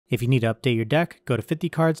If you need to update your deck, go to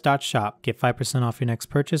 50cards.shop. Get 5% off your next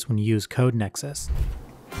purchase when you use code Nexus.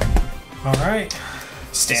 Alright.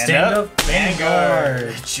 Stand up,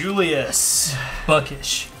 Vanguard. Julius.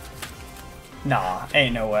 Buckish. Nah,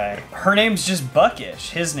 ain't no way. Her name's just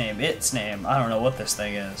Buckish. His name, its name. I don't know what this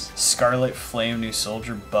thing is. Scarlet Flame, new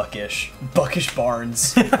soldier, Buckish. Buckish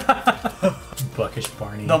Barnes. Buckish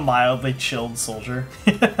Barney. The mildly chilled soldier.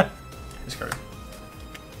 Discard.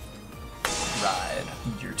 Ride.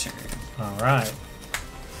 Your turn. Alright.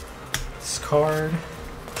 Discard.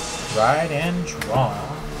 Ride and draw.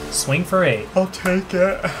 Swing for 8. I'll take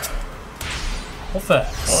it.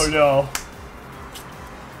 Effects. Oh no.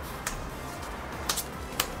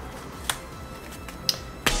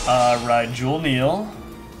 Ride Jewel Neal.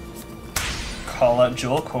 Call out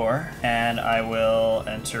Jewel Core, and I will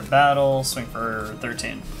enter battle. Swing for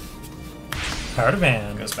 13. Power to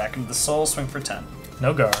Van. Goes back into the soul. Swing for 10.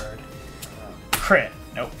 No guard. Crit.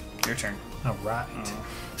 Nope. Your turn. Alright.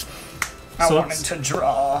 I So wanted to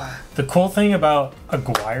draw. the cool thing about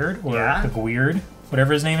Aguirre, or Yeah? Aguirre,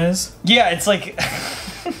 whatever his name is. Yeah, it's like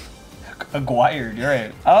Aguirre. You're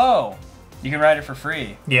right. Oh, you can ride it for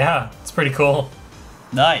free. Yeah, it's pretty cool.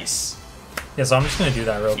 Nice. Yeah, so I'm just gonna do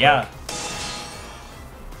that real Yeah.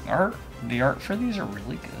 quick. The art for these are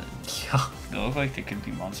really good. Yeah. They look like they could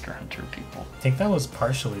be Monster Hunter people. I think that was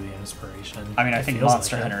partially the inspiration. I mean, I It think feels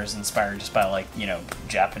Monster like it. Hunter is inspired just by, like, you know,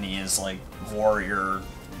 Japanese, like, warrior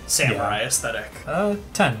samurai aesthetic.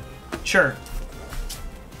 10. Sure.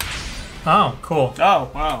 Oh, cool.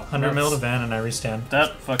 Oh, wow. 100 mil to Van and I restand.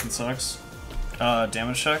 That fucking sucks.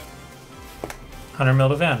 Damage check? 100 mil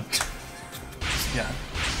to Van. Yeah.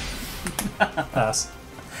 Pass.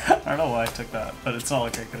 I don't know why I took that, but it's not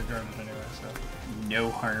like I could have grown it anyway, so. No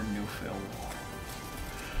harm, no foul.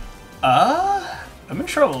 I'm in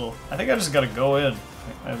trouble. I think I just gotta go in.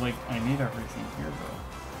 I need everything here,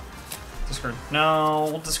 though. Discard. No,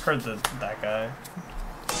 we'll discard that guy.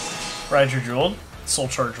 Ride Drajeweled. Soul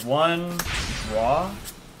Charge 1. Draw.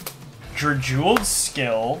 Drajeweled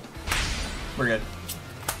skill. We're good.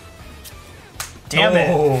 Damn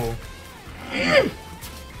Oh. it.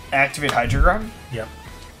 Activate Hydrogram. Yep.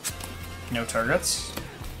 No targets.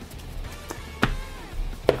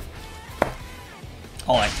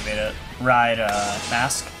 I'll activate it. Ride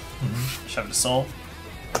Mask. Shove to Soul.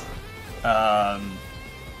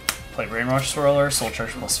 Play Brainwash Swirler. Soul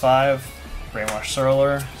Charge +5. Brainwash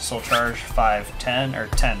Swirler. Soul Charge 5, 10, or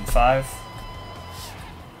 10, 5.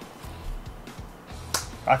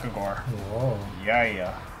 Rakagore. Whoa.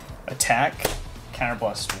 Yeah. Attack.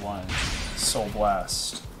 Counterblast 1. Soul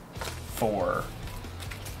Blast 4.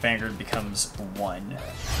 Vanguard becomes 1.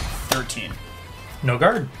 13. No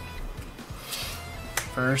guard.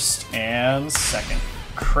 First and second.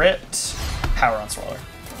 Crit. Power on Swirler.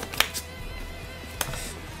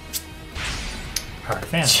 Power to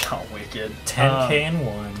Van. Oh, wicked. 10k and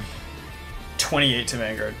 1. 28 to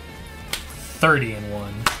Vanguard. 30 and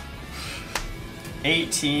 1.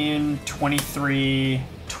 18, 23,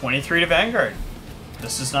 23 to Vanguard.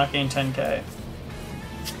 This does not gain 10k.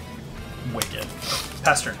 Wicked.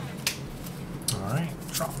 Pass turn. Alright.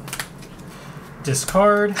 Draw.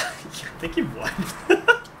 Discard. I think you won.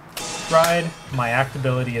 Ride. My act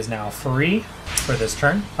ability is now free for this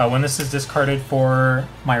turn. When this is discarded for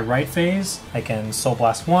my right phase, I can Soul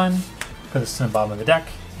Blast 1, put this in the bottom of the deck,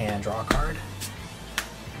 and draw a card.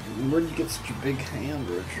 Where'd you get such a big hand,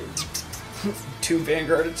 Richard? 2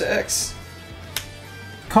 Vanguard attacks.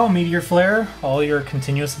 Call Meteor Flare. All your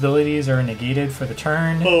continuous abilities are negated for the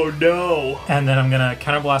turn. Oh no. And then I'm going to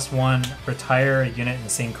Counterblast 1, retire a unit in the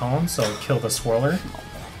same column, so kill the Swirler.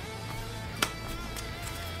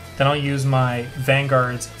 Then I'll use my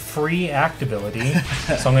Vanguard's free act ability.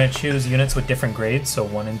 So I'm going to choose units with different grades, so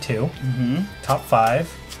 1 and 2. Top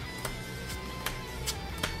 5.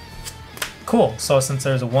 Cool, so since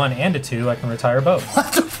there's a 1 and a 2, I can retire both.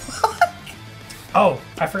 What the fuck? Oh,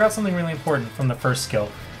 I forgot something really important from the first skill.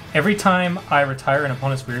 Every time I retire an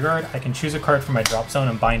opponent's rearguard, I can choose a card from my drop zone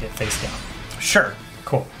and bind it face down. Sure.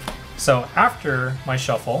 Cool. So after my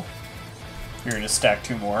shuffle, You're gonna stack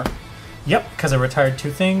 2 more. yep, because I retired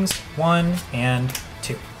 2 things, 1 and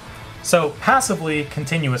 2. So passively,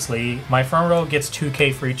 continuously, my front row gets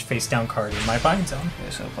 2k for each face down card in my bind zone.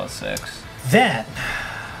 Okay, so +6. Then,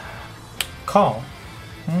 call.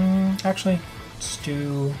 Actually, let's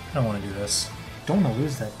do... I don't want to do this. Don't want to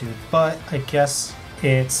lose that dude, but I guess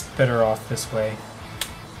it's better off this way.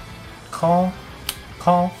 Call.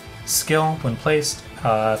 Skill, when placed,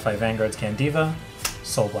 if I Vanguard's Gandeeva,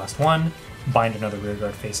 Soul Blast 1, bind another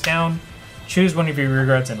rearguard face down, choose one of your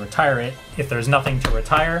rearguards and retire it. If there's nothing to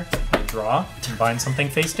retire, I draw, and bind something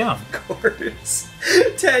face down. Of course.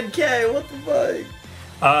 10k, what the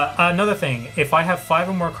fuck? Another thing, if I have 5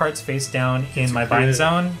 or more cards face down in my bind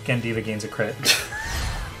zone, Gandeeva gains a crit.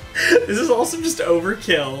 This is also just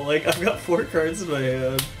overkill. Like, I've got 4 cards in my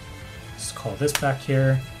hand. Just call this back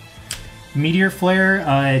here. Meteor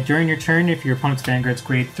Flare, during your turn, if your opponent's Vanguard's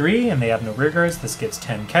grade 3 and they have no rear guards, this gets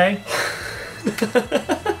 10k.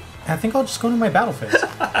 I think I'll just go into my battle phase.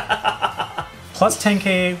 Plus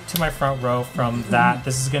 10k to my front row from that.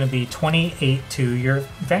 This is going to be 28 to your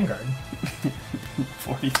Vanguard.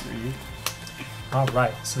 43.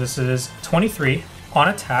 Alright, so this is 23 on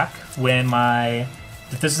attack. When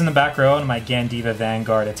if this is in the back row and my Gandeeva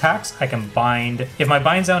Vanguard attacks, I can bind. If my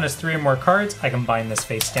bind zone has 3 or more cards, I can bind this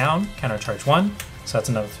face down, countercharge 1. So that's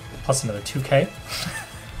another 2k.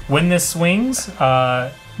 When this swings,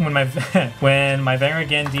 when my Vanguard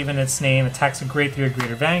Gandeeva in its name attacks a grade 3 or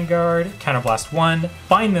greater Vanguard, counterblast 1,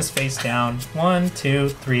 bind this face down, 1, 2,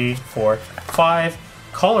 3, 4, 5,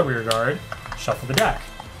 call a rear guard, shuffle the deck.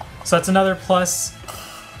 So that's another plus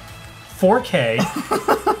 4k.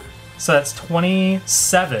 So that's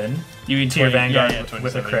 27 You mean to your Vanguard yeah,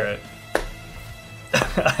 with a crit.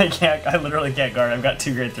 Right. I literally can't guard. I've got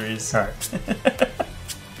 2 grade 3s. Alright.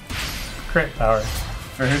 Crit power.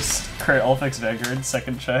 First, crit all fixed Vanguard.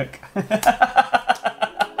 Second check. What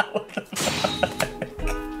the fuck?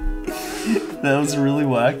 That was really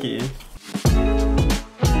wacky.